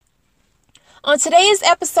On today's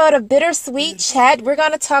episode of Bittersweet Chat, we're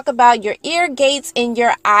going to talk about your ear gates and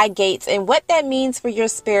your eye gates and what that means for your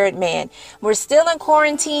spirit man. We're still in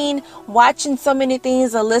quarantine, watching so many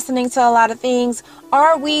things and listening to a lot of things.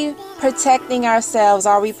 Are we protecting ourselves?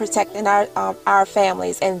 Are we protecting our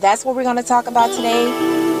families? And that's what we're going to talk about today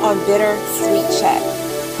on Bittersweet Chat.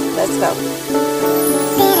 Let's go.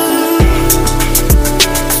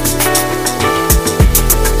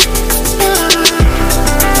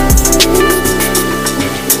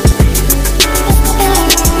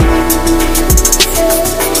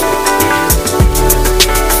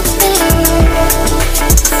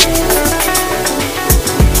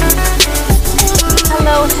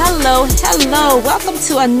 Hello. Welcome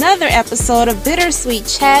to another episode of Bittersweet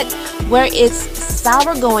Chat, where it's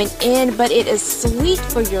sour going in, but it is sweet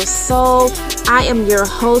for your soul. I am your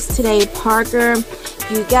host today, Parker.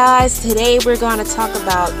 You guys, today we're going to talk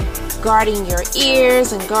about guarding your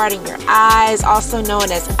ears and guarding your eyes, also known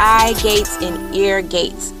as eye gates and ear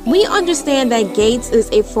gates. We understand that gates is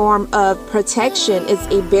a form of protection. It's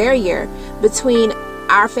a barrier between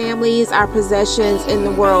our families, our possessions in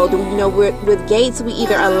the world. With gates, we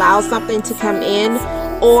either allow something to come in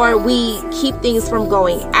or we keep things from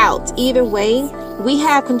going out. Either way, we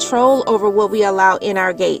have control over what we allow in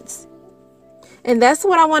our gates. And that's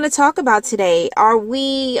what I want to talk about today. Are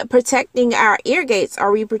we protecting our ear gates?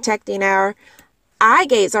 Are we protecting our eye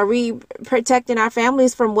gates? Are we protecting our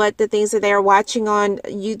families from the things that they're watching on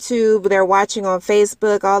YouTube, they're watching on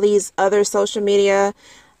Facebook, all these other social media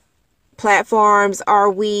platforms?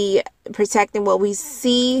 Are we protecting what we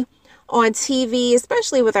see on TV,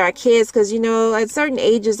 especially with our kids? Because, at certain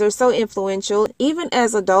ages, they're so influential. Even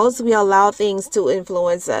as adults, we allow things to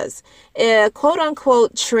influence us. Quote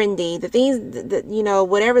unquote trendy. The things that,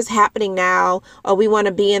 whatever's happening now, or we want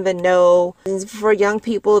to be in the know. For young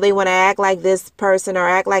people, they want to act like this person or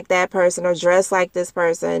act like that person or dress like this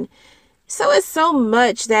person. So it's so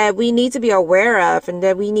much that we need to be aware of and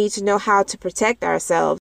that we need to know how to protect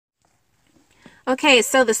ourselves. Okay,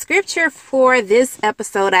 so the scripture for this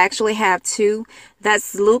episode, I actually have two.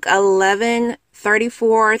 That's Luke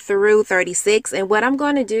 11:34 through 36. And what I'm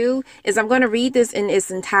going to do is I'm going to read this in its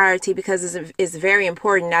entirety because it's very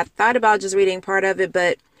important. I thought about just reading part of it,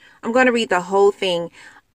 but I'm going to read the whole thing.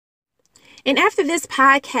 And after this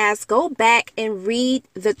podcast, go back and read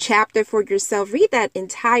the chapter for yourself. Read that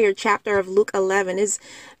entire chapter of Luke 11. It's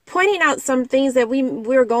pointing out some things that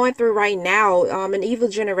we're going through right now, an evil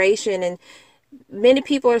generation, and many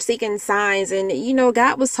people are seeking signs, and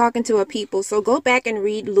God was talking to a people. So go back and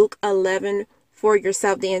read Luke 11 for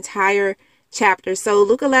yourself, the entire chapter. So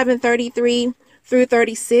Luke 11:33 through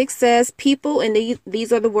 36 says, people, and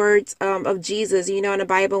these are the words of Jesus, in the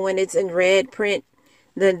Bible, when it's in red print,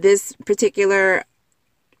 then this particular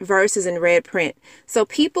verse is in red print. So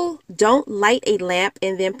people don't light a lamp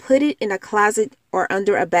and then put it in a closet or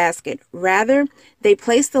under a basket. Rather, they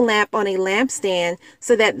place the lamp on a lampstand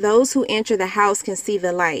so that those who enter the house can see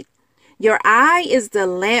the light. Your eye is the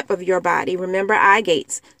lamp of your body. Remember, eye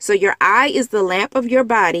gates. So your eye is the lamp of your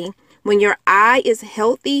body. When your eye is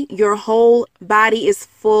healthy, your whole body is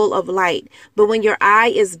full of light. But when your eye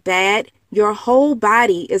is bad, your whole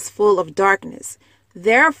body is full of darkness.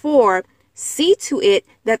 Therefore, see to it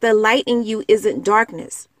that the light in you isn't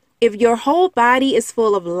darkness. If your whole body is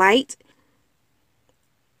full of light,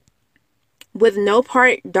 with no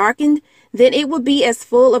part darkened, then it will be as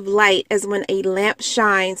full of light as when a lamp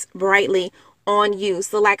shines brightly on you.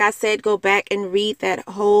 So like I said, go back and read that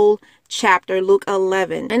whole chapter, Luke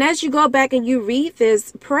 11. And as you go back and you read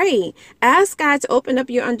this, pray. Ask God to open up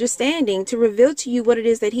your understanding, to reveal to you what it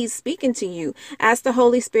is that He's speaking to you. Ask the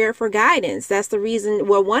Holy Spirit for guidance. That's the reason,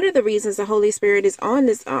 one of the reasons the Holy Spirit is on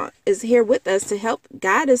this, is here with us to help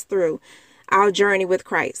guide us through our journey with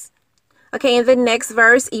Christ. Okay, in the next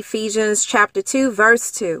verse, Ephesians chapter 2,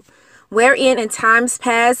 verse 2. Wherein in times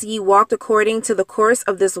past ye walked according to the course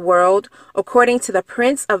of this world, according to the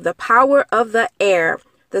prince of the power of the air,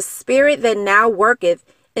 the spirit that now worketh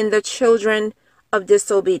in the children of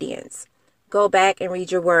disobedience. Go back and read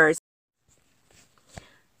your words.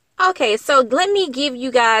 Okay, so let me give you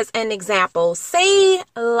guys an example. Say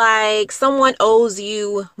like someone owes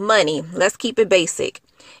you money. Let's keep it basic.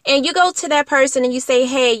 And you go to that person and you say,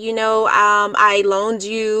 hey, I loaned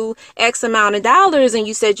you X amount of dollars and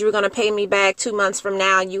you said you were going to pay me back 2 months from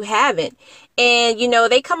now and you haven't. And,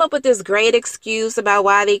 they come up with this great excuse about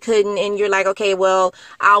why they couldn't. And you're like, okay, well,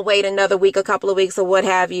 I'll wait another week, a couple of weeks or what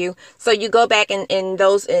have you. So you go back in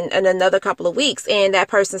another couple of weeks and that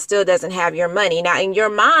person still doesn't have your money. Now, in your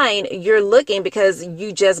mind, you're looking because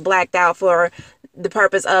you just blacked out for the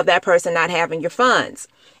purpose of that person not having your funds.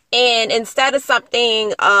 And instead of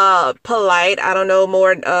something polite, I don't know,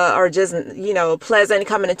 more or just, pleasant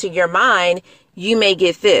coming into your mind, you may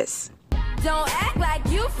get this. Don't act like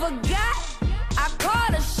you forgot. I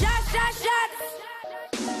called a shot.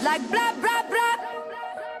 Like blah, blah, blah.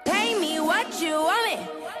 Pay me what you want me.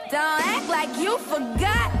 Don't act like you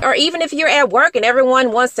forgot. Or even if you're at work and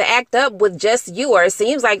everyone wants to act up with just you, or it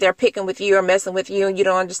seems like they're picking with you or messing with you and you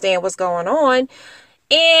don't understand what's going on.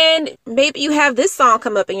 And maybe you have this song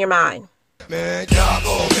come up in your mind. Man, y'all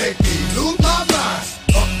gon' make me lose my mind.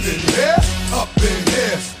 Up in here, up in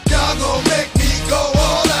here. Y'all gon' make me go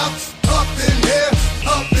all out. Up in here,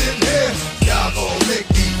 up in here. Y'all gon' make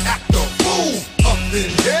me act a fool. Up in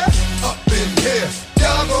here, up in here.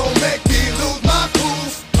 Y'all gon' make me lose my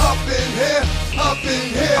cool. Up in here, up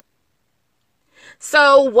in here.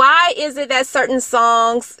 So why is it that certain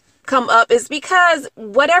songs come up? Is because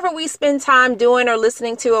whatever we spend time doing or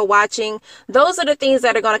listening to or watching, those are the things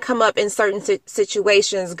that are going to come up in certain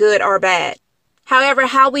situations, good or bad. However,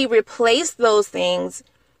 how we replace those things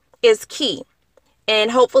is key.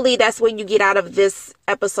 And hopefully that's what you get out of this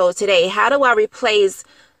episode today. How do I replace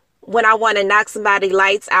when I want to knock somebody's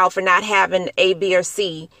lights out for not having A, B, or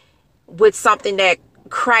C with something that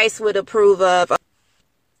Christ would approve of?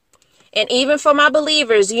 And even for my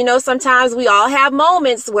believers, sometimes we all have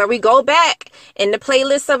moments where we go back in the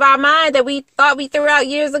playlist of our mind that we thought we threw out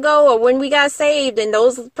years ago or when we got saved, and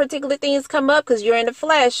those particular things come up because you're in the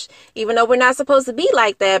flesh, even though we're not supposed to be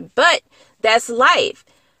like that. But that's life.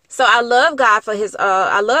 So I love God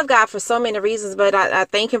for so many reasons, but I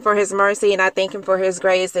thank him for his mercy and I thank him for his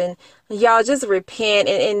grace. And y'all just repent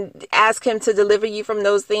and ask him to deliver you from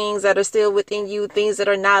those things that are still within you, things that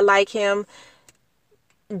are not like him.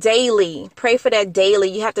 Daily. Pray for that daily.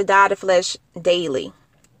 You have to die to flesh daily.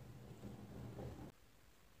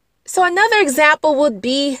 So another example would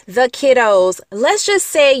be the kiddos. Let's just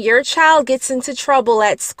say your child gets into trouble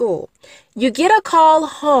at school. You get a call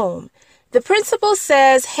home. The principal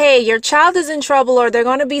says, hey, your child is in trouble or they're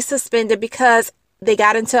going to be suspended because they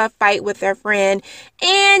got into a fight with their friend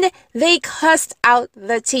and they cussed out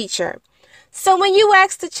the teacher. So when you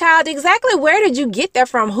ask the child exactly where did you get that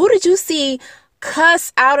from? Who did you see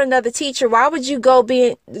cuss out another teacher? Why would you go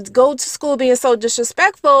to school being so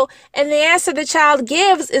disrespectful? And the answer the child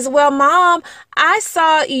gives is, well, Mom, I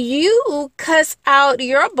saw you cuss out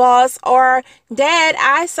your boss, or Dad,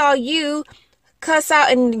 I saw you cuss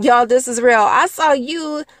out, and y'all, this is real, I saw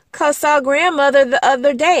you cuss out grandmother the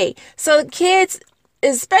other day. So kids,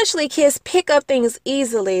 especially kids, pick up things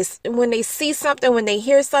easily. When they see something, when they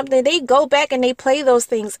hear something, they go back and they play those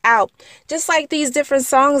things out. Just like these different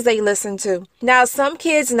songs they listen to. Now, some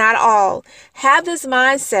kids, not all, have this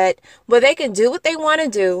mindset where they can do what they want to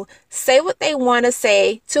do, say what they want to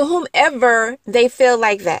say to whomever they feel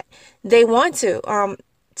like that they want to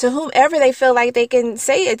whomever they feel like they can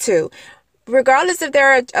say it to, regardless if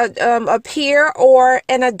they're a peer or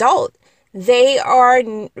an adult. They are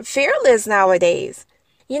fearless nowadays.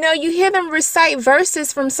 You hear them recite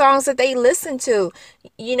verses from songs that they listen to.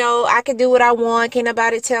 I can do what I want. Can't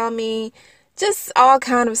nobody tell me. Just all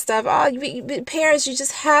kind of stuff. Parents, you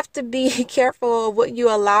just have to be careful of what you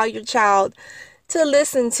allow your child to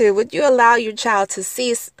listen to, what you allow your child to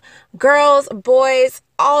see. Girls, boys,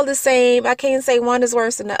 all the same. I can't say one is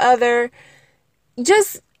worse than the other.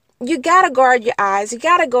 You got to guard your eyes. You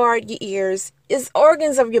got to guard your ears. It's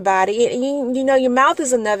organs of your body. And your mouth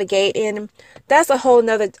is another gate. And that's a whole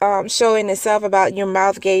nother show in itself about your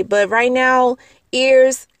mouth gate. But right now,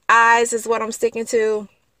 ears, eyes is what I'm sticking to.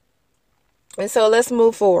 And so let's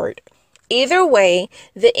move forward. Either way,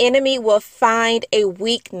 the enemy will find a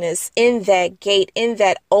weakness in that gate, in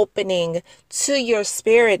that opening to your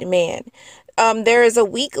spirit, man. There is a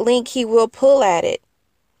weak link he will pull at it.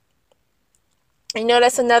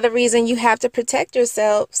 That's another reason you have to protect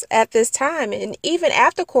yourselves at this time. And even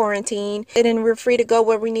after quarantine, and we're free to go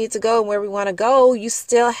where we need to go and where we want to go, you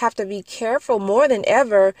still have to be careful more than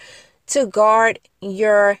ever to guard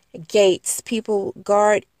your gates. People,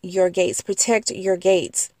 guard your gates. Protect your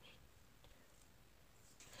gates.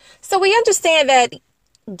 So we understand that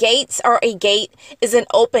gates, or a gate, is an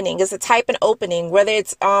opening. It's a type of opening, whether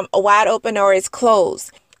it's a wide open or it's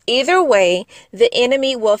closed. Either way, the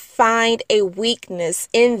enemy will find a weakness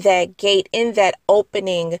in that gate, in that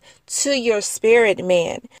opening to your spirit,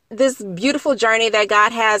 man. This beautiful journey that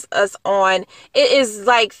God has us on, it is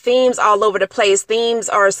like themes all over the place. Themes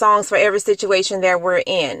are songs for every situation that we're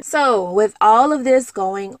in. So with all of this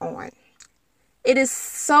going on, it is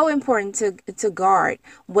so important to guard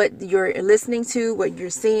what you're listening to, what you're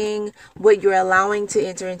seeing, what you're allowing to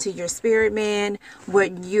enter into your spirit, man,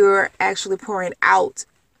 what you're actually pouring out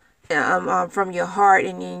from your heart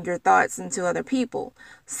and in your thoughts into other people.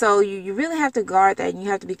 So you really have to guard that, and you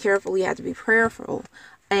have to be careful. You have to be prayerful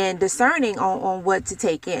and discerning on what to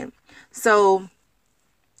take in. So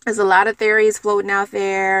there's a lot of theories floating out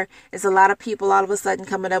there. There's a lot of people all of a sudden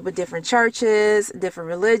coming up with different churches, different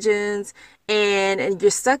religions, and you're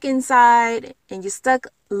stuck inside, and you're stuck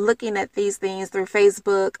looking at these things through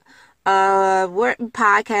Facebook,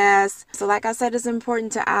 podcasts. So like I said, it's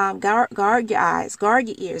important to guard your eyes, guard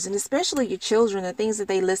your ears, and especially your children, the things that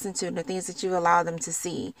they listen to, and the things that you allow them to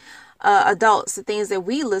see. Adults, the things that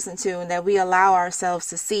we listen to and that we allow ourselves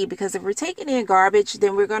to see, because if we're taking in garbage,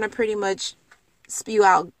 then we're going to pretty much spew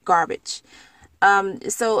out garbage.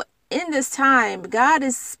 So in this time, God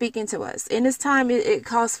is speaking to us. In this time, it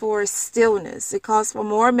calls for stillness. It calls for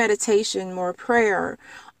more meditation, more prayer,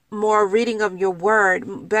 more reading of your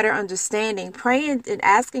word, better understanding, praying and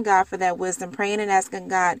asking God for that wisdom, praying and asking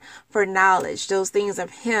God for knowledge, those things of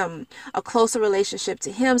Him, a closer relationship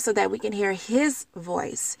to Him, so that we can hear His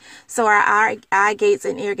voice. So our eye gates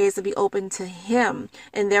and ear gates will be open to Him,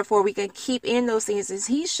 and therefore we can keep in those things as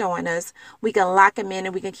He's showing us. We can lock them in,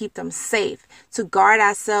 and we can keep them safe to guard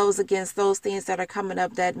ourselves against those things that are coming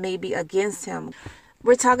up that may be against Him.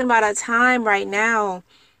 We're talking about a time right now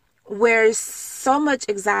where so much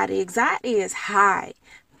anxiety is high.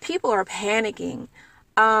 People are panicking.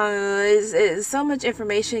 Is so much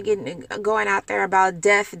information going out there about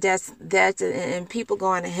death, and people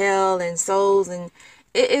going to hell and souls, and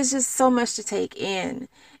it's just so much to take in.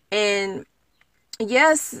 And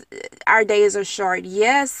yes, our days are short.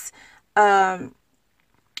 Yes, we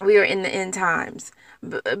are in the end times,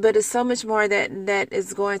 but it's so much more that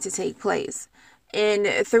is going to take place. And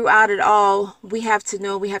throughout it all, we have to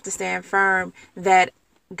know, we have to stand firm that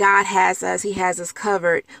God has us. He has us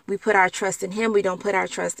covered. We put our trust in Him. We don't put our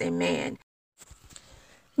trust in man.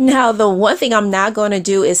 Now, the one thing I'm not going to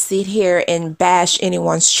do is sit here and bash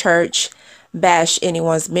anyone's church, bash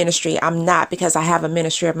anyone's ministry. I'm not, because I have a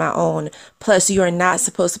ministry of my own. Plus, you are not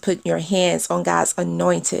supposed to put your hands on God's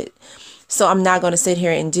anointed. So I'm not going to sit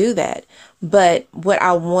here and do that. But what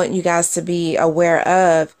I want you guys to be aware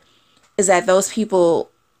of is that those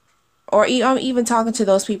people, or I'm even talking to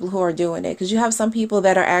those people who are doing it, because you have some people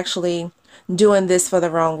that are actually doing this for the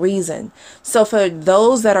wrong reason. So for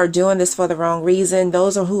those that are doing this for the wrong reason,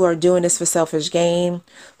 those who are doing this for selfish gain,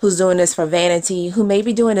 who's doing this for vanity, who may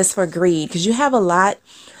be doing this for greed, because you have a lot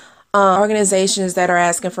organizations that are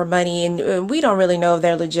asking for money, and we don't really know if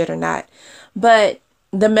they're legit or not. But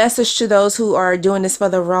the message to those who are doing this for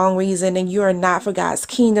the wrong reason, and you are not for God's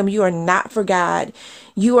kingdom, you are not for God,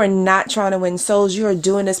 you are not trying to win souls, you are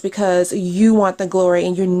doing this because you want the glory,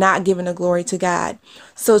 and you're not giving the glory to God.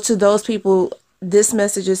 So to those people, this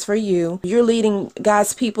message is for you. You're leading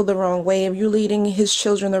God's people the wrong way. If you're leading His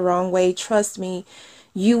children the wrong way, trust me,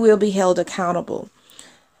 you will be held accountable.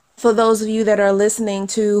 For those of you that are listening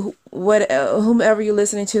to whomever you're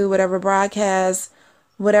listening to, whatever broadcast,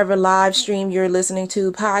 whatever live stream you're listening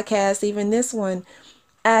to, podcast, even this one,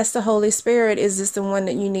 ask the Holy Spirit, is this the one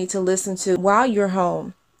that you need to listen to while you're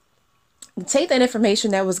home? Take that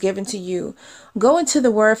information that was given to you. Go into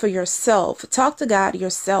the Word for yourself. Talk to God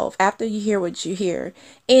yourself after you hear what you hear.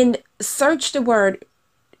 And search the Word.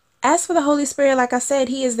 Ask for the Holy Spirit. Like I said,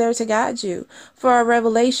 He is there to guide you for a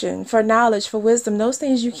revelation, for knowledge, for wisdom. Those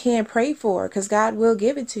things you can't pray for, because God will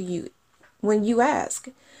give it to you when you ask.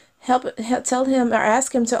 Tell Him, or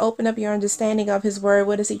ask Him to open up your understanding of His Word.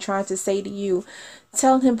 What is He trying to say to you?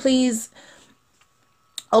 Tell Him, please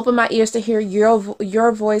open my ears to hear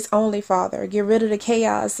your voice only, Father. Get rid of the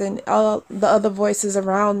chaos and all the other voices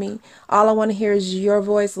around me. All I want to hear is your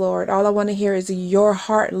voice, Lord. All I want to hear is your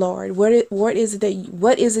heart, Lord. What is it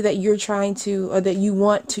that you're trying to, or that you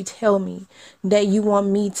want to tell me, that you want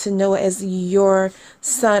me to know as your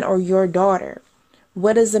son or your daughter?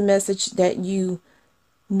 What is the message that you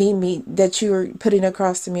need me, that you're putting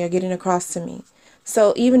across to me or getting across to me?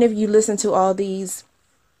 So even if you listen to all these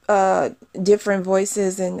different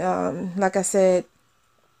voices and like I said,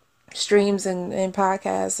 streams and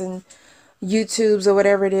podcasts and YouTubes or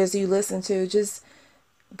whatever it is you listen to, just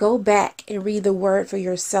go back and read the Word for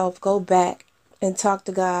yourself. Go back and talk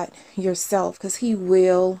to God yourself, because He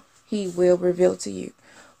will reveal to you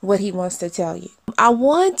what He wants to tell you. I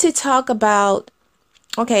want to talk about,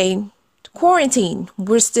 quarantine.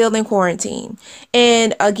 We're still in quarantine.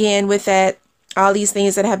 And again, with that, all these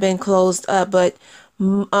things that have been closed up, but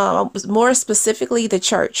more specifically the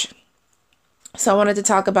church. So I wanted to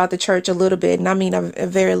talk about the church a little bit, and I mean a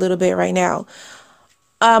very little bit right now.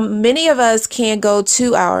 Many of us can't go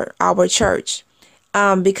to our church.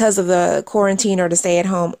 because of the quarantine or the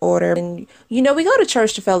stay-at-home order. And, we go to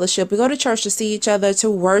church to fellowship. We go to church to see each other, to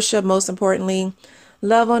worship, most importantly,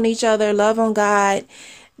 love on each other, love on God,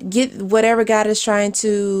 get whatever God is trying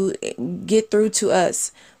to get through to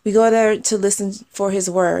us. We go there to listen for his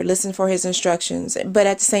word, listen for his instructions, but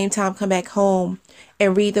at the same time, come back home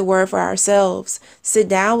and read the word for ourselves, sit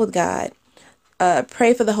down with God,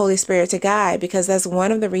 pray for the Holy Spirit to guide, because that's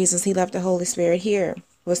one of the reasons he left the Holy Spirit here,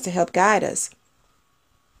 was to help guide us.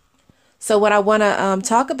 So what I want to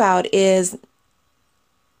talk about is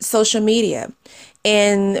social media.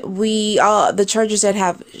 And the churches that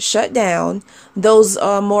have shut down, those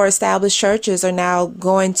more established churches are now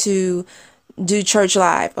going to do church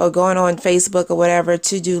live, or going on Facebook or whatever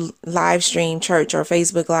to do live stream church or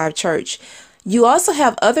Facebook live church. You also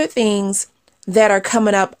have other things that are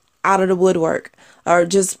coming up out of the woodwork, or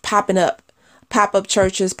just popping up. Pop-up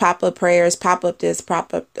churches, pop-up prayers, pop-up this,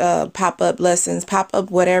 pop-up lessons,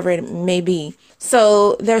 pop-up whatever it may be.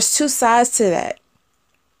 So there's two sides to that.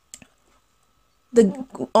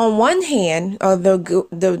 On one hand, or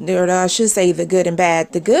I should say the good and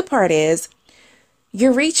bad. The good part is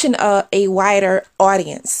you're reaching a wider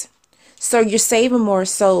audience, so you're saving more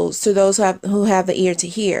souls to those who have the ear to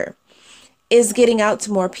hear. It's getting out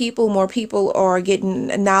to more people. More people are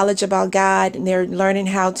getting knowledge about God, and they're learning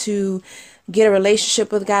how to get a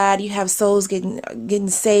relationship with God. You have souls getting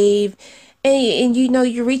saved, and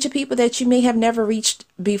you reach people that you may have never reached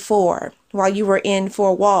before while you were in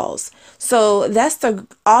four walls. So that's the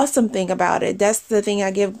awesome thing about it. That's the thing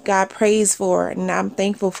I give God praise for, and I'm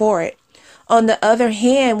thankful for it. On the other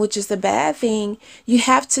hand, which is the bad thing, you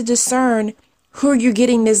have to discern who you're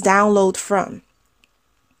getting this download from.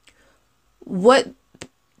 What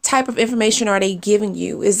type of information are they giving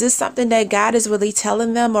you? Is this something that God is really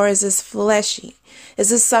telling them, or is this fleshy? Is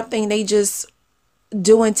this something they just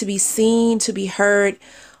doing to be seen, to be heard?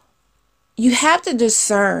 You have to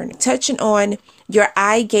discern, touching on your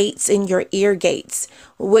eye gates and your ear gates,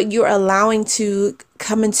 what you're allowing to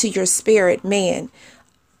come into your spirit. Man,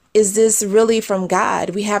 is this really from God?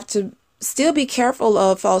 We have to still be careful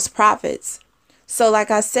of false prophets. So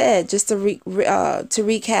like I said, just to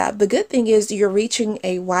recap, the good thing is you're reaching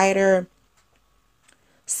a wider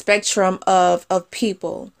spectrum of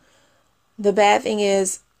people. The bad thing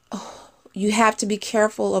is you have to be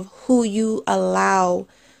careful of who you allow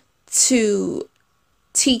to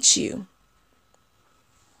teach you.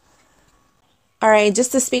 All right,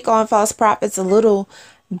 just to speak on false prophets a little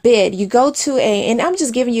bit, you go to and I'm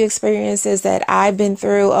just giving you experiences that I've been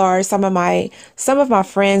through, or some of my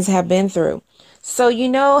friends have been through. So you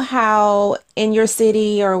know how in your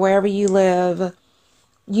city or wherever you live,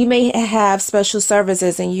 you may have special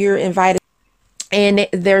services and you're invited, and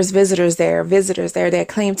there's visitors there that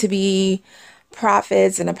claim to be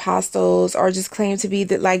prophets and apostles, or just claim to be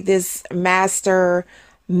like this master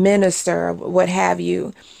minister, what have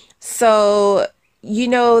you. So,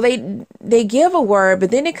 they give a word, but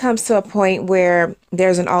then it comes to a point where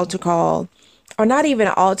there's an altar call, or not even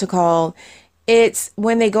an altar call. It's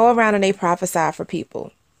when they go around and they prophesy for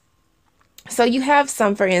people. So you have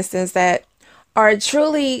some, for instance, that are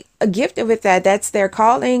truly gifted with that. That's their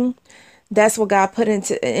calling. That's what God put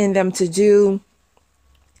in them to do.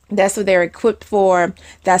 That's what they're equipped for.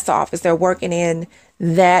 That's the office they're working in.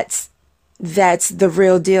 That's the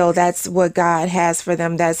real deal. That's what God has for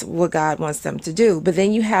them. That's what God wants them to do. But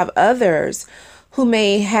then you have others who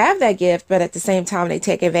may have that gift, but at the same time, they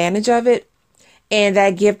take advantage of it, and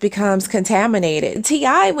that gift becomes contaminated.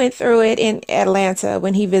 T.I. went through it in Atlanta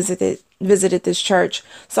when he visited this church.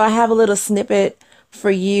 So I have a little snippet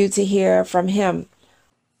for you to hear from him.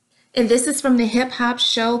 And this is from the hip hop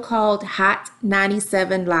show called Hot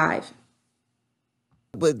 97 Live.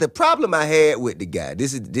 But the problem I had with the guy,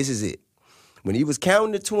 this is it. When he was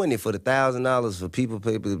counting the 20 for the $1,000 for people,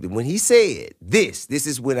 when he said this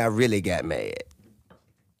is when I really got mad.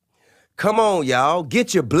 Come on, y'all,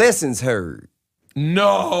 get your blessings heard.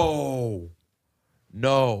 No.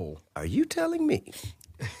 Are you telling me?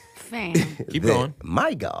 Fam. Keep going.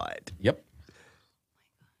 My God. Yep.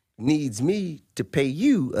 Needs me to pay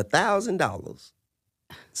you $1,000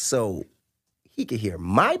 so he can hear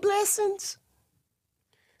my blessings,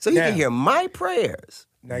 so he can hear my prayers.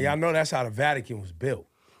 Now y'all know that's how the Vatican was built.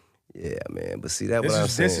 Yeah, man. But see, that This what I'm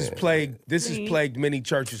is saying. this has plagued many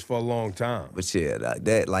churches for a long time. But yeah,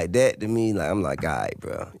 like that to me, like I'm like, all right,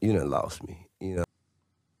 bro, you done lost me,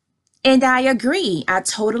 And I agree. I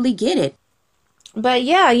totally get it. But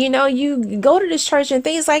yeah, you go to this church and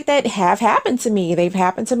things like that have happened to me. They've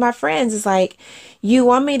happened to my friends. It's like, you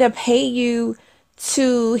want me to pay you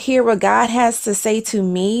to hear what God has to say to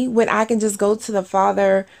me when I can just go to the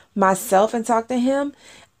Father myself and talk to him,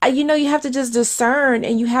 you have to just discern,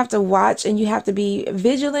 and you have to watch, and you have to be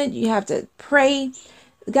vigilant. You have to pray.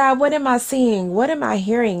 God, what am I seeing? What am I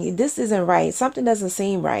hearing? This isn't right. Something doesn't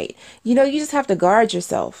seem right. You just have to guard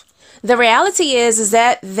yourself. The reality is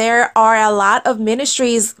that there are a lot of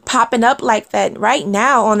ministries popping up like that right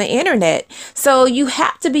now on the internet. So you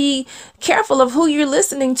have to be careful of who you're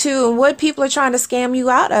listening to and what people are trying to scam you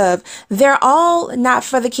out of. They're all not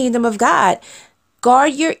for the kingdom of God.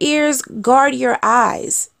 Guard your ears, guard your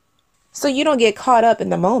eyes, so you don't get caught up in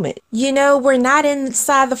the moment. We're not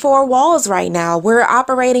inside the four walls right now. We're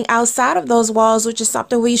operating outside of those walls, which is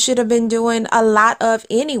something we should have been doing a lot of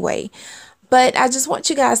anyway. But I just want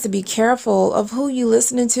you guys to be careful of who you're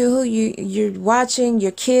listening to, who you're watching,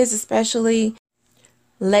 your kids especially.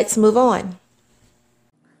 Let's move on.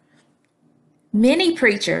 Many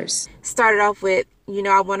preachers started off with,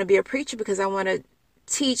 I want to be a preacher because I want to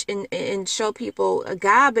teach and show people a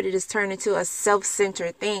God, but it has turned into a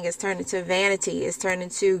self-centered thing. It's turned into vanity. It's turned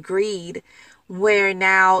into greed, where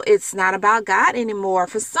now it's not about God anymore.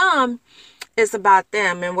 For some, it's about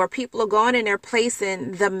them, and where people are going and they're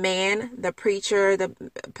placing the man, the preacher, the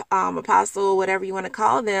apostle, whatever you want to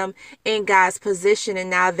call them, in God's position, and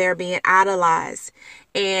now they're being idolized.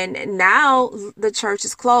 And now the church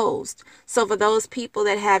is closed. So for those people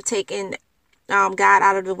that have taken God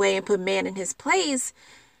out of the way and put man in his place,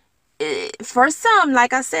 for some,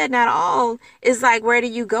 like I said, not all, it's like, where do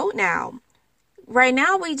you go now? Right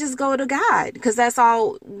now, we just go to God, because that's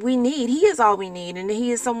all we need. He is all we need. And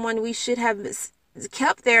he is someone we should have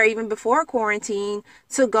kept there even before quarantine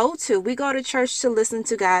to go to. We go to church to listen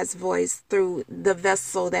to God's voice through the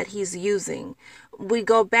vessel that he's using. We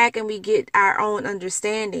go back and we get our own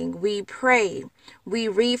understanding. We pray. We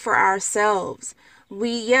read for ourselves.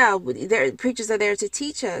 Preachers are there to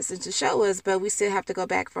teach us and to show us, but we still have to go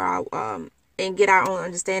back for our and get our own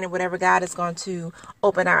understanding, whatever God is going to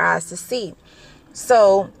open our eyes to see.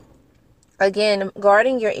 So, again,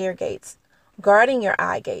 guarding your ear gates, guarding your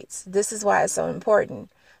eye gates. This is why it's so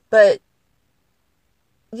important. But,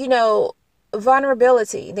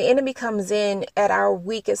 vulnerability. The enemy comes in at our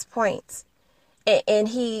weakest points, and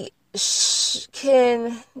he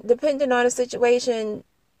can, depending on the situation,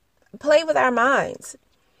 play with our minds.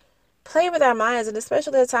 And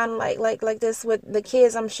especially at a time like this with the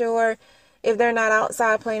kids, I'm sure, if they're not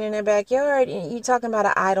outside playing in their backyard, you're talking about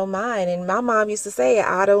an idle mind. And my mom used to say an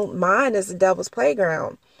idle mind is the devil's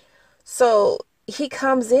playground. So he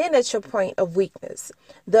comes in at your point of weakness.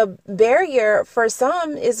 The barrier for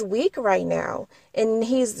some is weak right now. And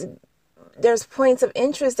there's points of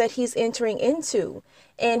interest that he's entering into.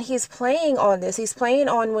 And he's playing on this. He's playing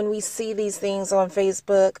on when we see these things on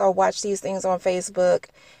Facebook or watch these things on Facebook.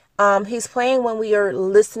 He's playing when we are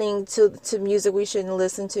listening to music we shouldn't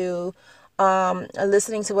listen to.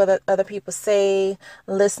 Listening to what other people say,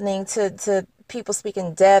 listening to people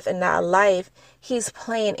speaking death and not life. He's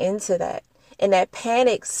playing into that. And that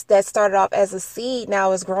panic that started off as a seed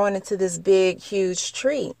now is growing into this big, huge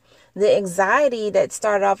tree. The anxiety that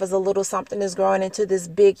started off as a little something is growing into this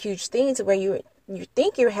big, huge thing to where you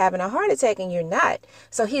think you're having a heart attack and you're not.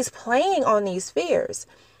 So he's playing on these fears.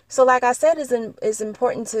 So like I said, it's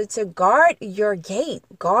important to guard your gate,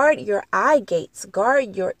 guard your eye gates,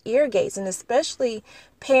 guard your ear gates, and especially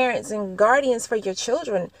parents and guardians for your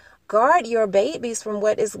children. Guard your babies from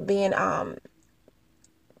what is being done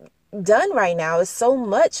right now. There's so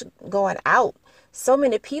much going out, so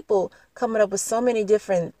many people coming up with so many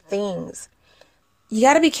different things. You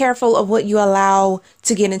got to be careful of what you allow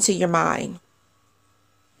to get into your mind.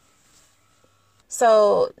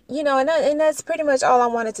 So, and that's pretty much all I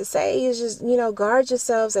wanted to say is just, guard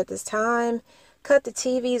yourselves at this time. Cut the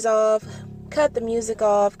TVs off, cut the music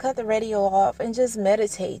off, cut the radio off, and just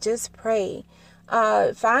meditate, just pray.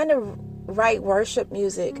 Find the right worship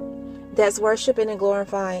music that's worshiping and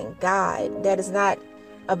glorifying God, that is not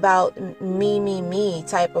about me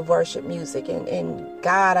type of worship music. And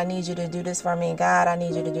God, I need you to do this for me, and God, I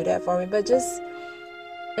need you to do that for me. But just...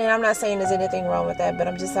 And I'm not saying there's anything wrong with that, but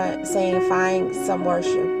I'm just saying find some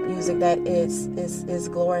worship music that is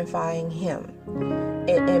glorifying him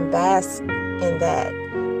and bask in that.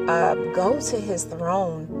 Go to his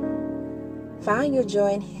throne. Find your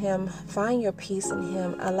joy in him. Find your peace in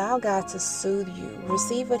him. Allow God to soothe you.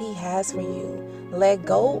 Receive what he has for you. Let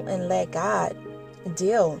go and let God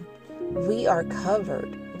deal. We are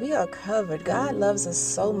covered. We are covered. God loves us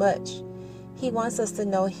so much. He wants us to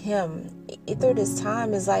know him. Through this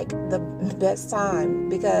time is like the best time,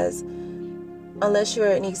 because unless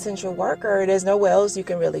you're an essential worker, there's nowhere else you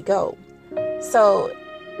can really go. So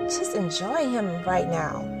just enjoy him right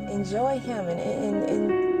now. Enjoy him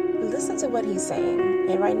and listen to what he's saying.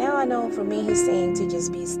 And right now I know for me he's saying to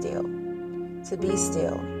just be still. To be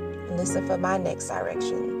still. Listen for my next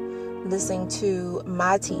direction. Listen to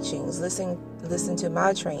my teachings. Listen to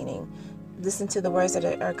my training. Listen to the words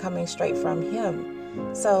that are coming straight from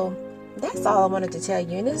him. So that's all I wanted to tell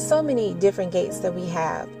you. And there's so many different gates that we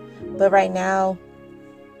have. But right now,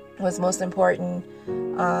 what's most important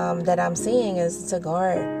that I'm seeing is to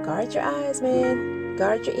guard your eyes, man.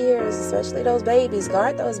 Guard your ears, especially those babies.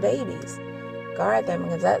 Guard those babies. Guard them,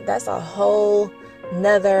 because that's a whole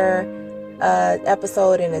nother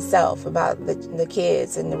episode in itself about the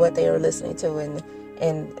kids and what they are listening to and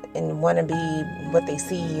want to be what they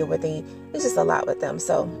see or it's just a lot with them.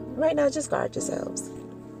 So right now, just guard yourselves.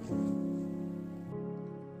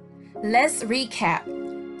 Let's recap.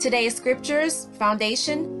 Today's scriptures,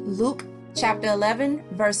 foundation, Luke chapter 11,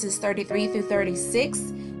 verses 33 through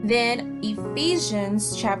 36. Then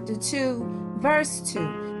Ephesians chapter 2, verse 2.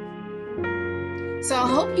 So I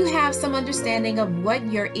hope you have some understanding of what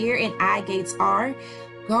your ear and eye gates are.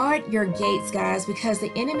 Guard your gates, guys, because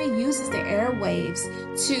the enemy uses the airwaves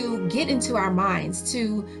to get into our minds,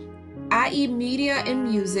 i.e. media and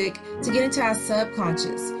music, to get into our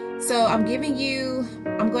subconscious. So I'm going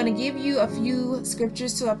to give you a few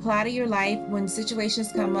scriptures to apply to your life when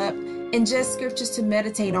situations come up, and just scriptures to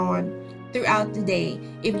meditate on throughout the day.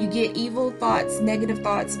 If you get evil thoughts, negative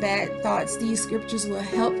thoughts, bad thoughts, these scriptures will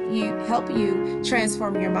help you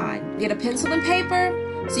transform your mind. Get a pencil and paper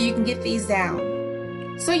so you can get these down.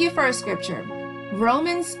 So your first scripture,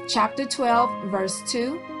 Romans chapter 12, verse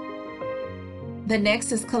 2. The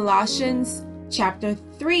next is Colossians chapter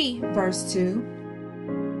 3, verse 2.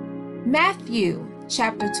 Matthew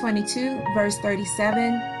chapter 22, verse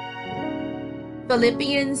 37.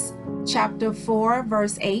 Philippians chapter 4,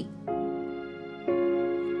 verse 8.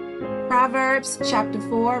 Proverbs chapter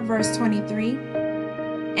 4, verse 23.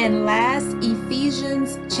 And last,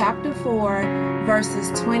 Ephesians chapter 4, verses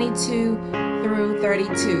 22 through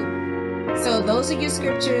 32. So those are your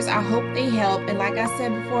scriptures. I hope they help. And like I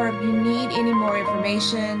said before, if you need any more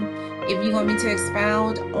information, if you want me to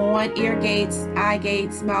expound on ear gates, eye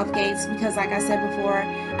gates, mouth gates, because like I said before,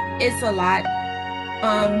 it's a lot.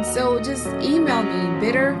 So just email me,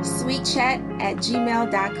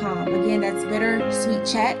 bittersweetchat@gmail.com. Again, that's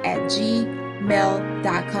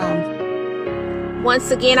bittersweetchat@gmail.com.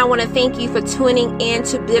 Once again, I want to thank you for tuning in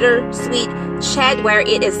to Bittersweet Chat, where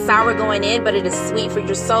it is sour going in, but it is sweet for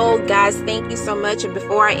your soul. Guys, thank you so much. And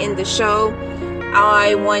before I end the show,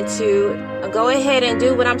 I want to go ahead and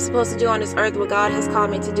do what I'm supposed to do on this earth, what God has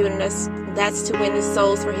called me to do, and that's to win the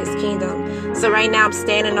souls for his kingdom. So right now I'm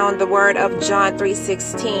standing on the word of John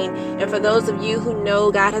 3:16. And for those of you who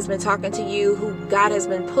know God has been talking to you, who God has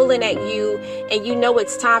been pulling at you, and you know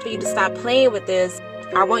it's time for you to stop playing with this,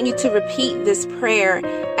 I want you to repeat this prayer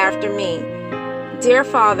after me. Dear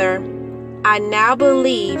Father, I now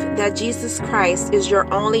believe that Jesus Christ is your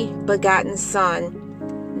only begotten Son,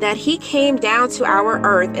 that he came down to our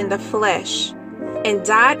earth in the flesh and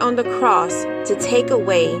died on the cross to take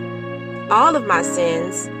away all of my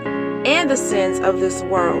sins and the sins of this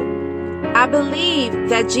world. I believe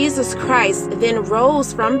that Jesus Christ then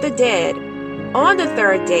rose from the dead on the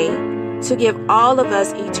third day to give all of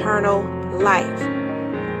us eternal life.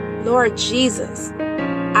 Lord Jesus,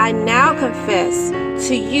 I now confess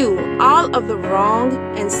to you all of the wrong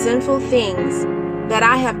and sinful things that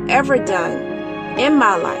I have ever done in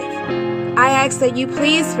my life. I ask that you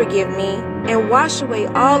please forgive me and wash away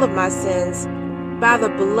all of my sins by the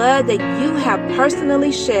blood that you have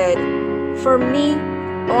personally shed for me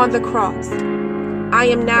on the cross. I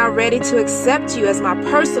am now ready to accept you as my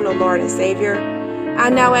personal Lord and Savior.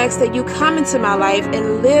 I now ask that you come into my life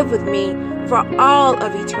and live with me for all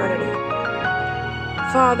of eternity.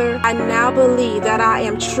 Father, I now believe that I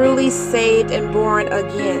am truly saved and born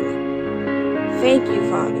again. Thank you,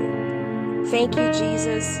 Father. Thank you,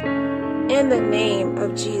 Jesus. In the name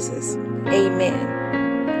of Jesus,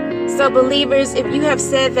 amen. So believers, if you have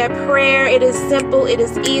said that prayer, it is simple, it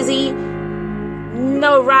is easy.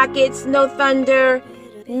 No rockets, no thunder,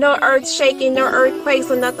 no earth shaking, no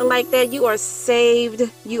earthquakes or nothing like that. You are saved.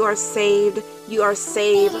 You are saved. You are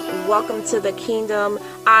saved. Welcome to the kingdom.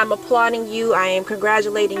 I'm applauding you. I am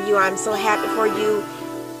congratulating you. I'm so happy for you.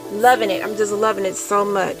 Loving it. I'm just loving it so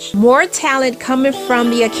much. More talent coming from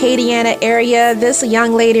the Acadiana area. This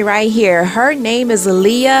young lady right here, her name is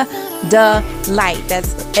Leah Delight.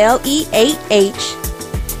 That's Leahda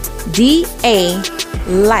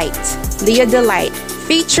Light. Leah Delight,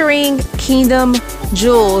 featuring Kingdom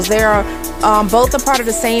Jewels. They are both a part of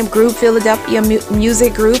the same group, Philadelphia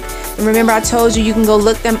Music Group. And remember, I told you can go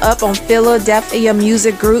look them up on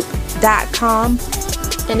PhiladelphiaMusicGroup.com.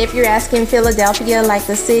 And if you're asking Philadelphia like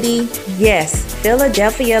the city, yes,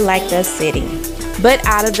 Philadelphia like the city, but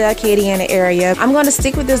out of the Acadiana area. I'm going to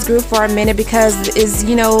stick with this group for a minute because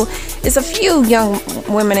it's a few young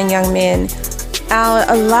women and young men.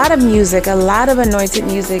 A lot of music, a lot of anointed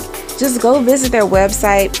music. Just go visit their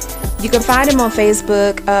website. You can find them on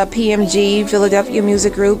Facebook, PMG, Philadelphia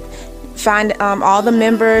Music Group. Find all the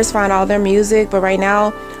members, find all their music. But right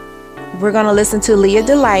now, we're going to listen to Leah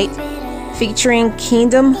Delight featuring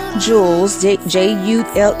Kingdom Jules, Jules.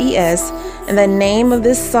 And the name of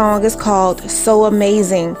this song is called So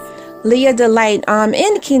Amazing. Leah Delight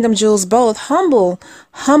and Kingdom Jules, both humble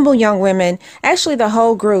young women. Actually, the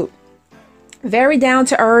whole group. Very down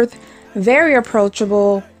to earth, very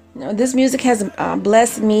approachable. This music has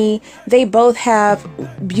blessed me. They both have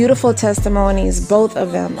beautiful testimonies, both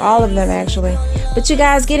of them, all of them actually. But you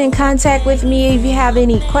guys get in contact with me if you have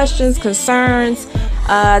any questions, concerns,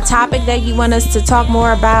 topic that you want us to talk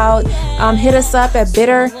more about. Hit us up at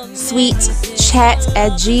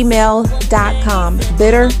bittersweetchat@gmail.com.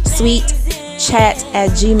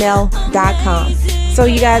 bittersweetchat@gmail.com. So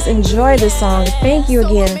you guys enjoy this song. Thank you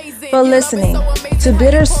again for listening to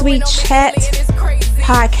Bittersweet Chat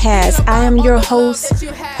Podcast. I am your host,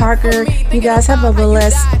 Parker. You guys have a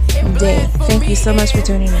blessed day. Thank you so much for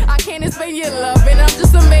tuning in. I can't explain your love, and I'm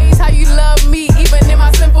just amazed how you love me, even in my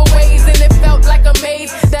simple ways. And it felt like a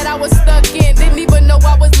maze that I was stuck in. Didn't even know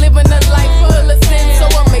I was living a life full of sin. So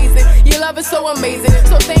amazing, your love is so amazing.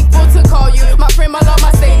 So thankful to call you my friend, my Lord,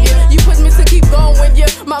 my Savior. You push me to keep going. You're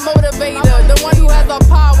my motivator, the one who has all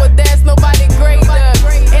power. There's nobody greater.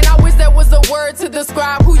 And I wish there was a word to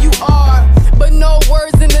describe